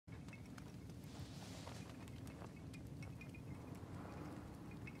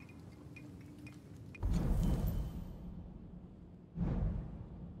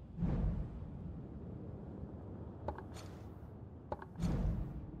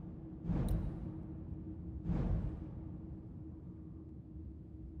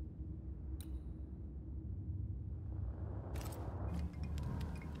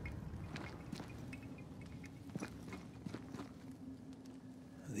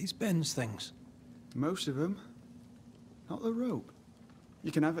these Ben's things? Most of them. Not the rope.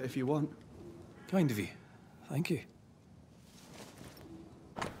 You can have it if you want. Kind of you. Thank you.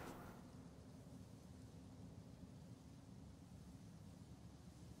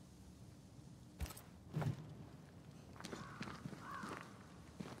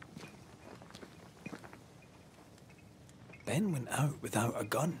 Ben went out without a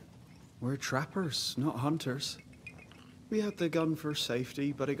gun. We're trappers, not hunters. We had the gun for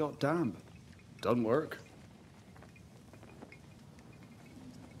safety, but it got damp. Doesn't work.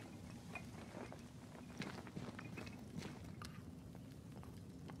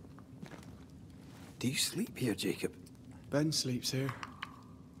 Do you sleep here, Jacob? Ben sleeps here.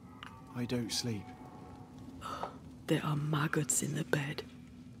 I don't sleep. There are maggots in the bed.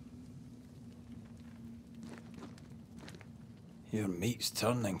 Your meat's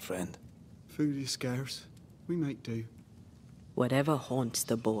turning, friend. Food is scarce. We make do. Whatever haunts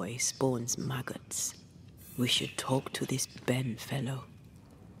the boy spawns maggots. We should talk to this Ben fellow.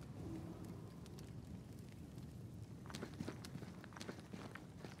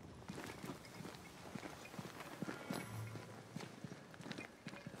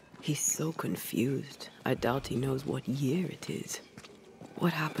 He's so confused. I doubt he knows what year it is.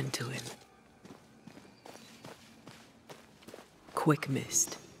 What happened to him? Quick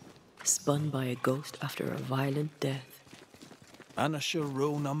mist. Spun by a ghost after a violent death. Banisher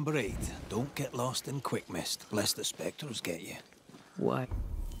rule number 8. Don't get lost in quick mist, lest the spectres get you. Why?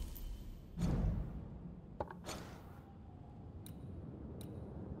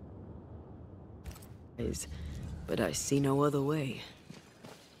 But I see no other way.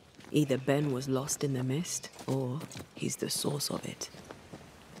 Either Ben was lost in the mist, or he's the source of it.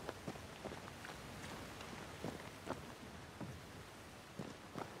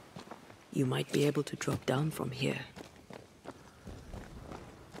 You might be able to drop down from here.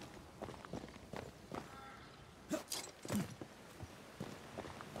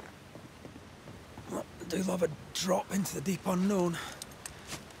 I do love a drop into the deep unknown.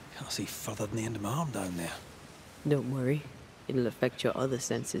 Can't see further than the end of my arm down there. Don't worry. It'll affect your other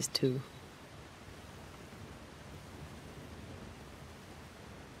senses too.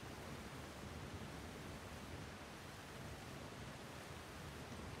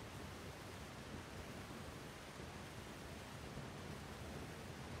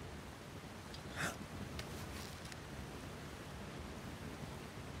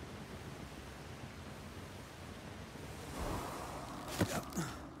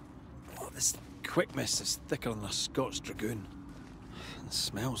 Oh, this quick mist is thicker than a Scots dragoon. It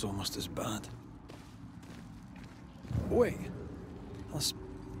smells almost as bad. Wait, that's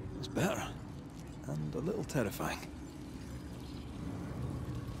better. And a little terrifying.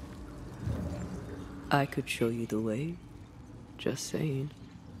 I could show you the way. Just saying.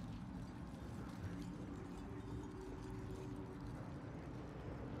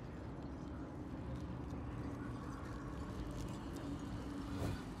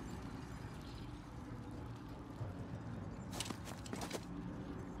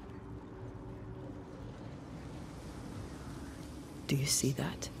 Do you see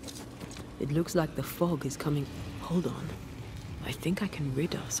that? It looks like the fog is coming. Hold on. I think I can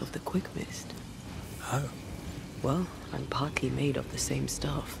rid us of the quick mist. How? Well, I'm partly made of the same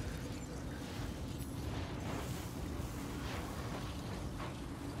stuff.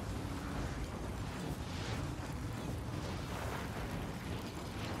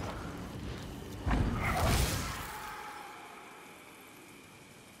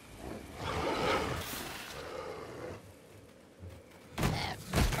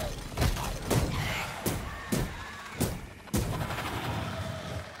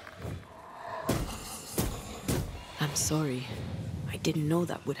 I'm sorry. I didn't know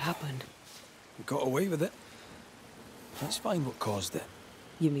that would happen. Got away with it. Let's find what caused it.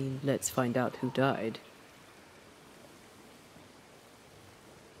 You mean, let's find out who died?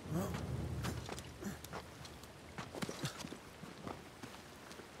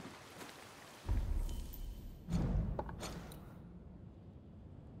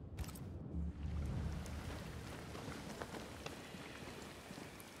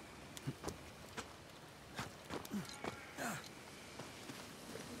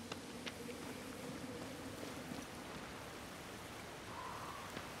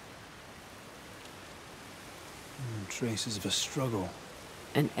 Traces of a struggle.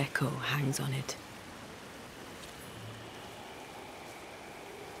 An echo hangs on it.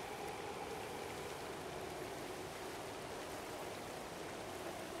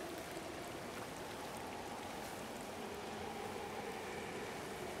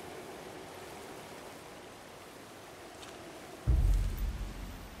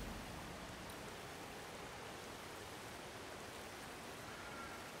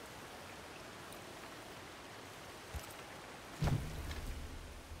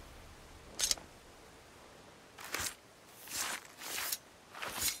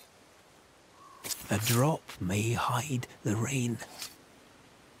 A drop may hide the rain.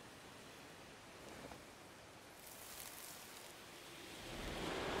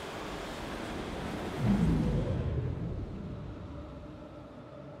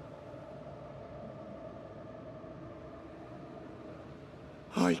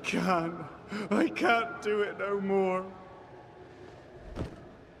 I can't do it no more.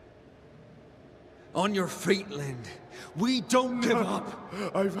 On your feet, Lynde. We don't give up.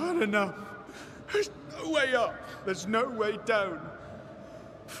 I've had enough. There's no way up. There's no way down.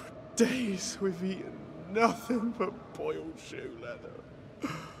 For days we've eaten nothing but boiled shoe leather.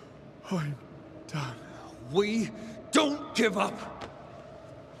 I'm done. We don't give up.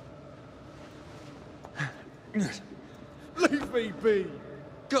 Leave me be.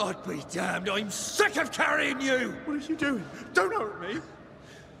 God be damned, I'm sick of carrying you! What are you doing? Don't hurt me.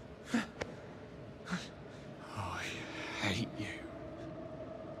 I hate you.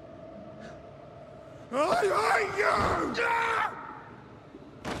 I hate you!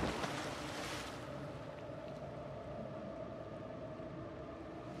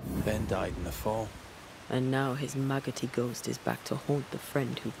 Ben died in the fall. And now his maggoty ghost is back to haunt the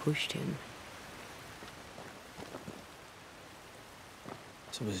friend who pushed him.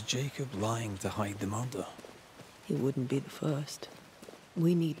 So was Jacob lying to hide the murder? He wouldn't be the first.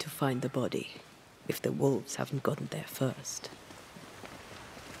 We need to find the body, if the wolves haven't gotten there first.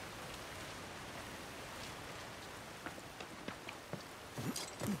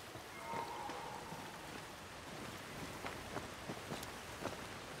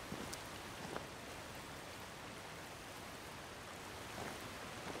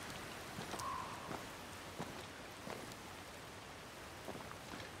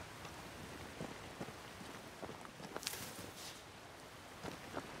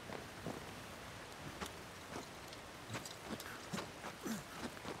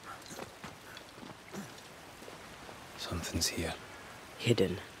 Something's here.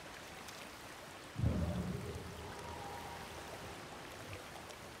 Hidden.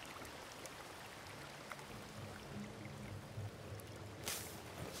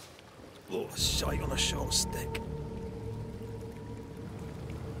 Oh, a shite on a short stick.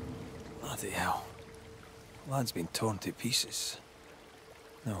 Bloody hell. Lad's been torn to pieces.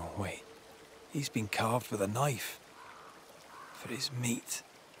 No, wait. He's been carved with a knife. For his meat.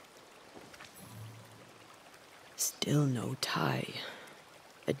 Still no tie.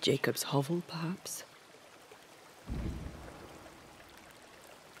 At Jacob's hovel, perhaps?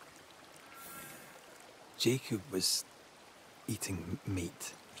 Jacob was eating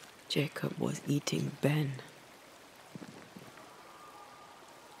meat. Jacob was eating Ben.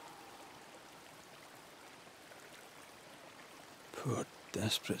 Poor,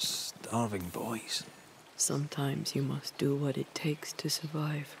 desperate, starving boys. Sometimes you must do what it takes to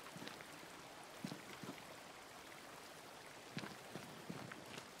survive.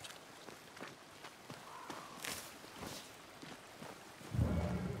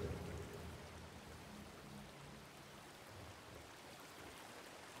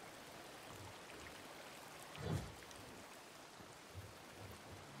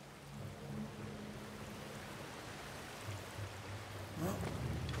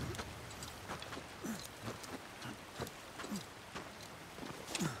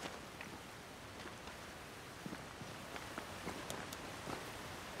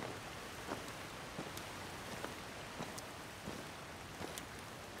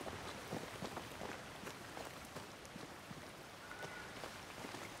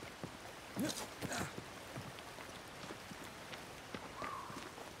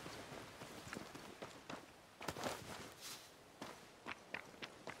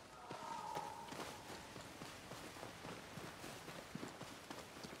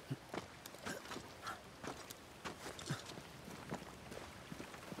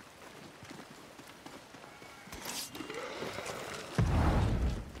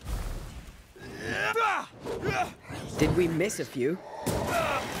 Did we miss a few?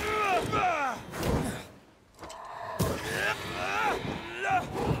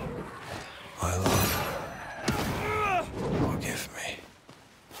 My love, forgive me.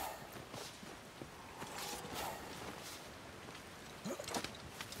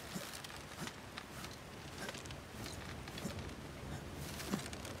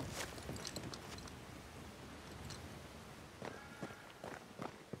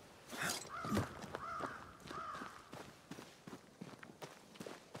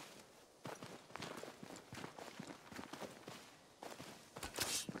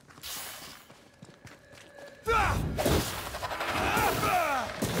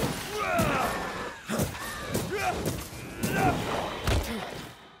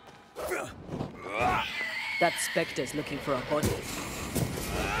 That specter's looking for a body.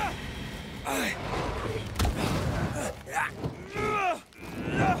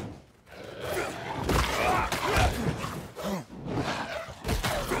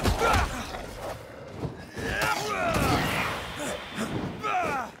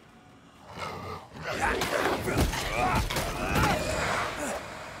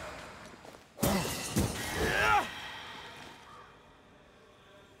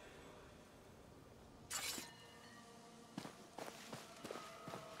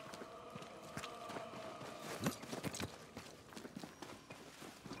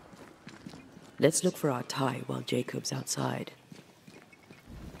 Let's look for our tie while Jacob's outside.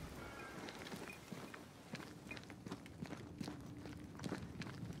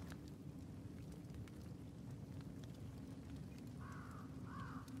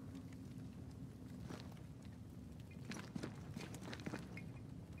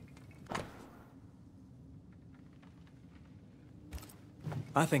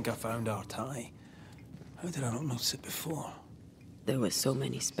 I think I found our tie. How did I not notice it before? There were so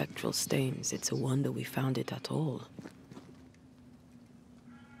many spectral stains, it's a wonder we found it at all.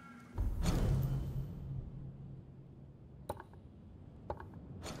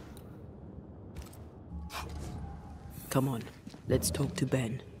 Come on, let's talk to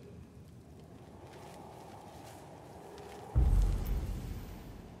Ben.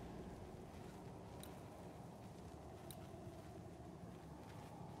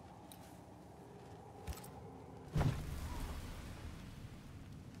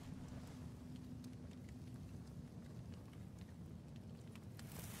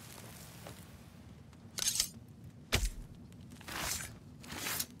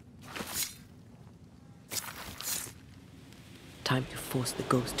 Time to force the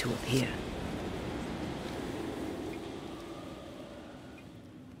ghost to appear.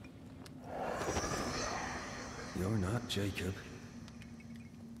 You're not Jacob.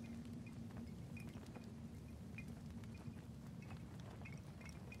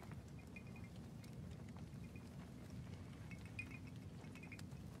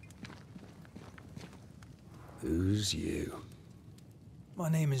 Who's you? My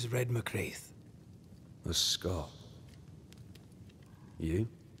name is Red McCraith. A Scot. You?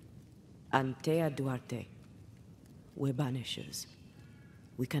 Antea Duarte. We're Banishers.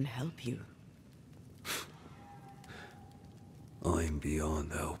 We can help you. I'm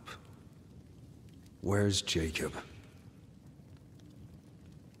beyond help. Where's Jacob?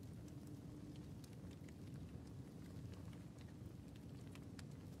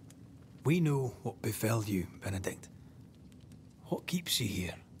 We know what befell you, Benedict. What keeps you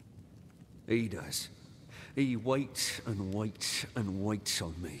here? He does. He waits and waits and waits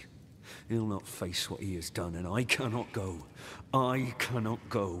on me. He'll not face what he has done, and I cannot go. I cannot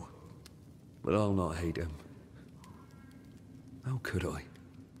go. But I'll not hate him. How could I?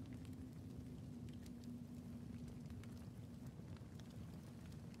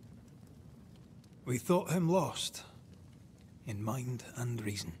 We thought him lost, in mind and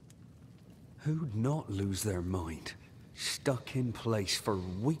reason. Who'd not lose their mind? Stuck in place for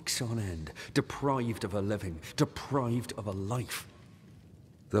weeks on end, deprived of a living, deprived of a life.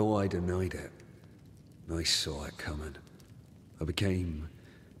 Though I denied it, I saw it coming. I became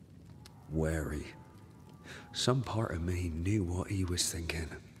wary. Some part of me knew what he was thinking,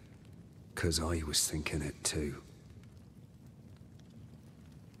 'cause I was thinking it too.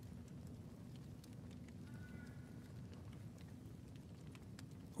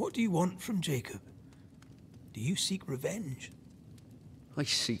 What do you want from Jacob? Do you seek revenge? I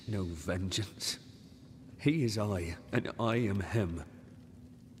seek no vengeance. He is I, and I am him.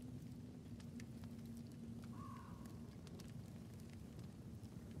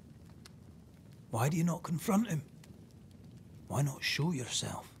 Why do you not confront him? Why not show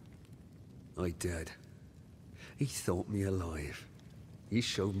yourself? I did. He thought me alive. He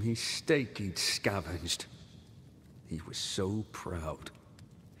showed me steak he'd scavenged. He was so proud.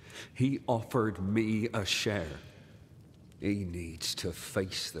 He offered me a share. He needs to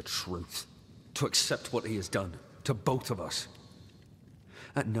face the truth, to accept what he has done to both of us.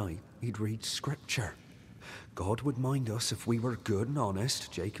 At night, he'd read scripture. God would mind us if we were good and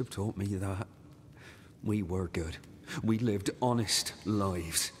honest. Jacob taught me that. We were good. We lived honest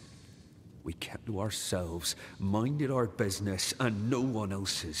lives. We kept to ourselves, minded our business and no one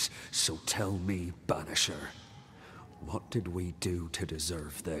else's. So tell me, Banisher, what did we do to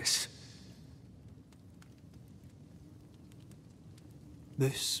deserve this?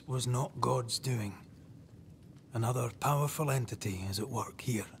 This was not God's doing. Another powerful entity is at work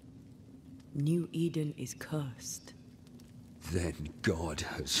here. New Eden is cursed. Then God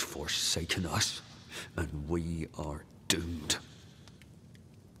has forsaken us. and we are doomed.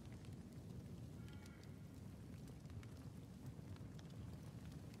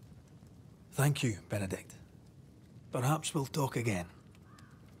 Thank you, Benedict. Perhaps we'll talk again.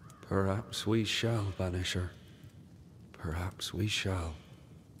 Perhaps we shall, Banisher. Perhaps we shall.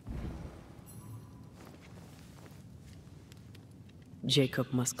 Jacob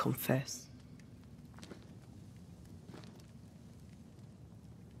must confess.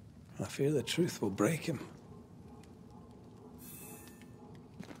 I fear the truth will break him.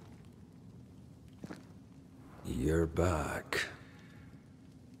 You're back.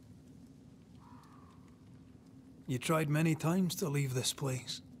 You tried many times to leave this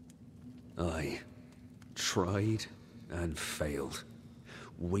place. I tried and failed.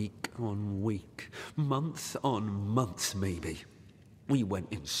 Week on week, month on month, maybe. We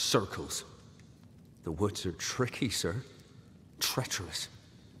went in circles. The woods are tricky, sir. Treacherous.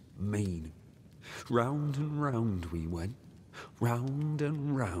 Mean. Round and round we went. Round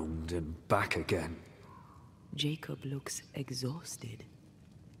and back again. Jacob looks exhausted.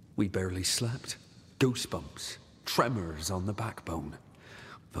 We barely slept. Goosebumps. Tremors on the backbone.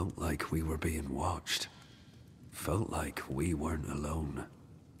 Felt like we were being watched. Felt like we weren't alone.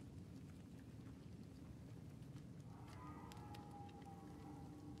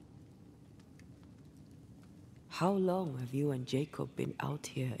 How long have you and Jacob been out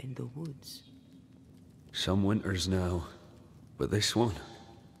here in the woods? Some winters now, but this one,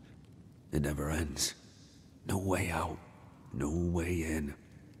 it never ends. No way out, no way in.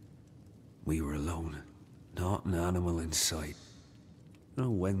 We were alone, not an animal in sight. I don't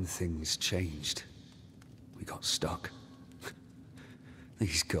know when things changed. We got stuck.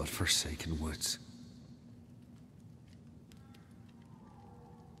 These godforsaken woods.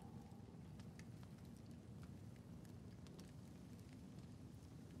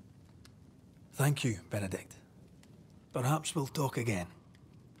 Thank you, Benedict. Perhaps we'll talk again.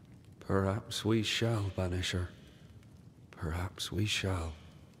 Perhaps we shall, Banisher. Perhaps we shall.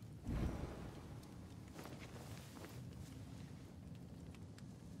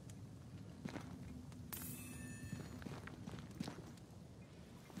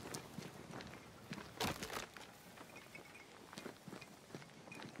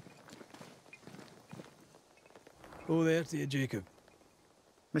 Oh, there to you, Jacob.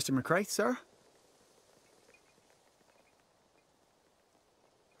 Mr. McCraith, sir?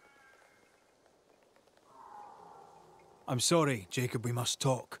 I'm sorry, Jacob, we must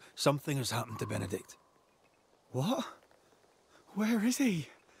talk. Something has happened to Benedict. What? Where is he?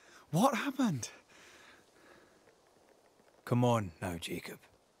 What happened? Come on now, Jacob.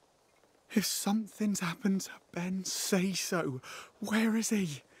 If something's happened to Ben, say so. Where is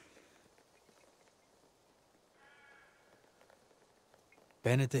he?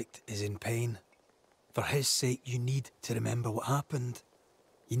 Benedict is in pain. For his sake, you need to remember what happened.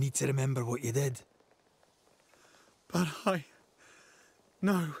 You need to remember what you did. But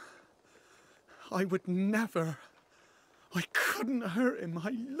No. I would never. I couldn't hurt him.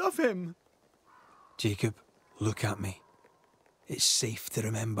 I love him. Jacob, look at me. It's safe to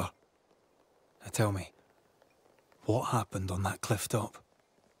remember. Now tell me, what happened on that cliff top?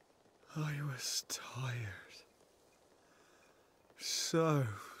 I was tired. So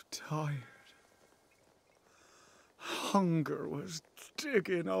tired. Hunger was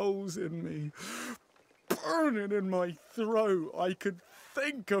digging holes in me, burning in my throat. I could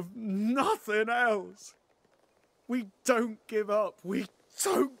think of nothing else. We don't give up. We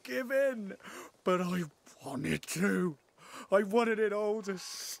don't give in. But I wanted to. I wanted it all to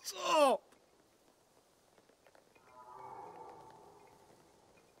stop.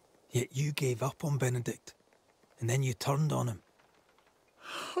 Yet you gave up on Benedict, and then you turned on him.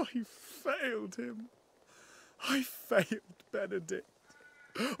 I failed him. I failed Benedict.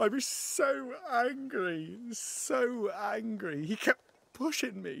 I was so angry, so angry. He kept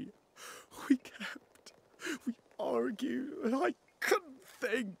pushing me. We argued, and I couldn't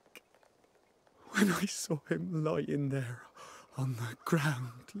think. When I saw him lying there on the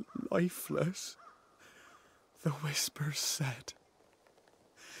ground, lifeless, the whispers said,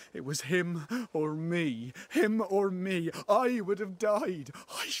 it was him or me. Him or me. I would have died.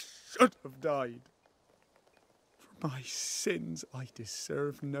 I should have died. For my sins, I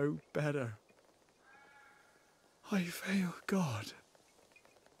deserve no better. I failed God.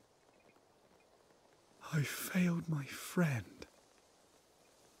 I failed my friend.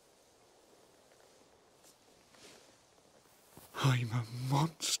 I'm a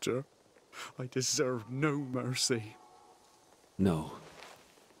monster. I deserve no mercy. No.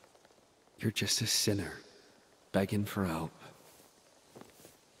 You're just a sinner, begging for help.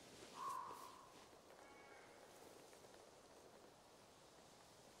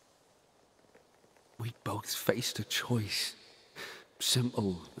 We both faced a choice,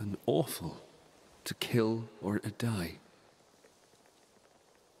 simple and awful, to kill or to die.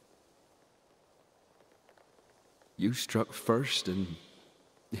 You struck first, and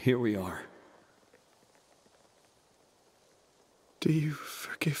here we are. Do you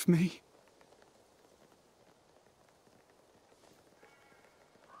forgive me?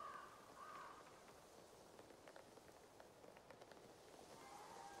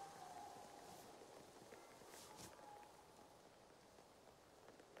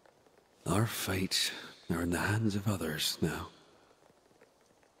 Our fates are in the hands of others now.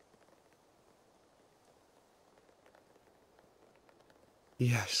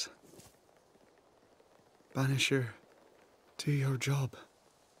 Yes. Banisher, do your job.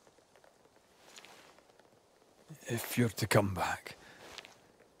 If you're to come back,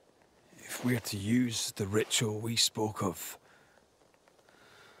 if we're to use the ritual we spoke of,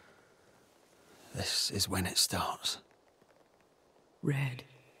 this is when it starts. Red,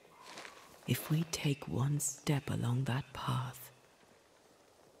 if we take one step along that path...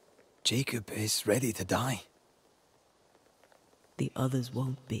 Jacob is ready to die. The others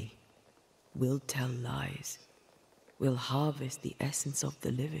won't be. We'll tell lies. We'll harvest the essence of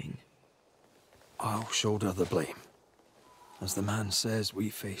the living. I'll shoulder the blame. As the man says, we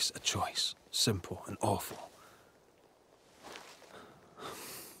face a choice, simple and awful.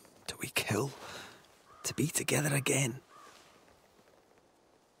 Do we kill to be together again?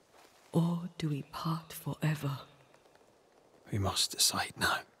 Or do we part forever? We must decide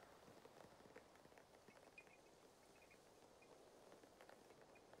now.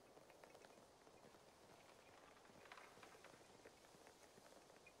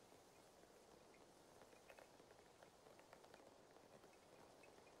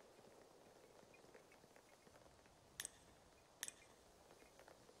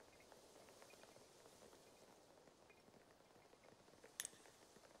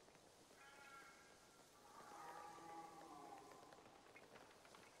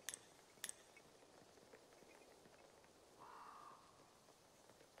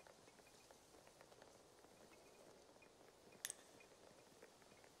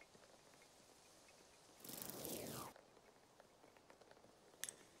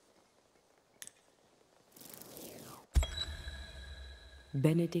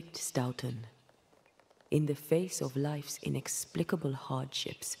 Benedict Stoughton. In the face of life's inexplicable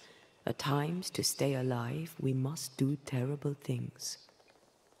hardships, at times to stay alive, we must do terrible things.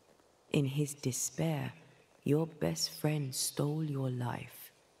 In his despair, your best friend stole your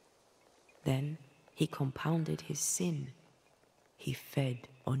life. Then he compounded his sin. He fed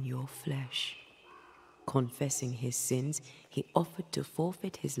on your flesh. Confessing his sins, he offered to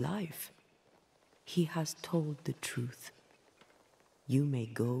forfeit his life. He has told the truth. You may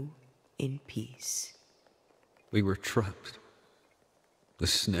go in peace. We were trapped. The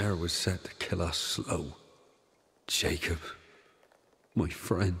snare was set to kill us slow. Jacob, my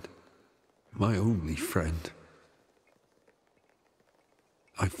friend, my only friend.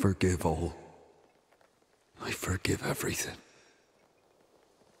 I forgive all. I forgive everything.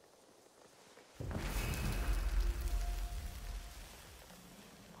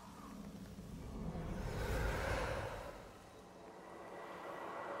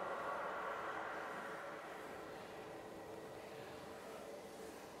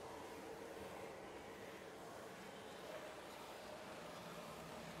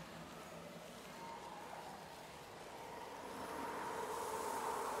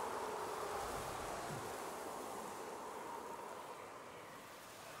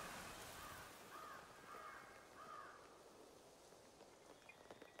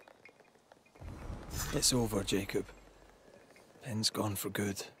 It's over, Jacob. Ben's gone for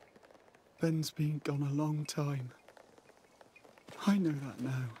good. Ben's been gone a long time. I know that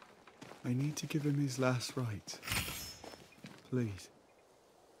now. I need to give him his last rites. Please.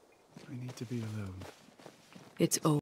 I need to be alone. It's over.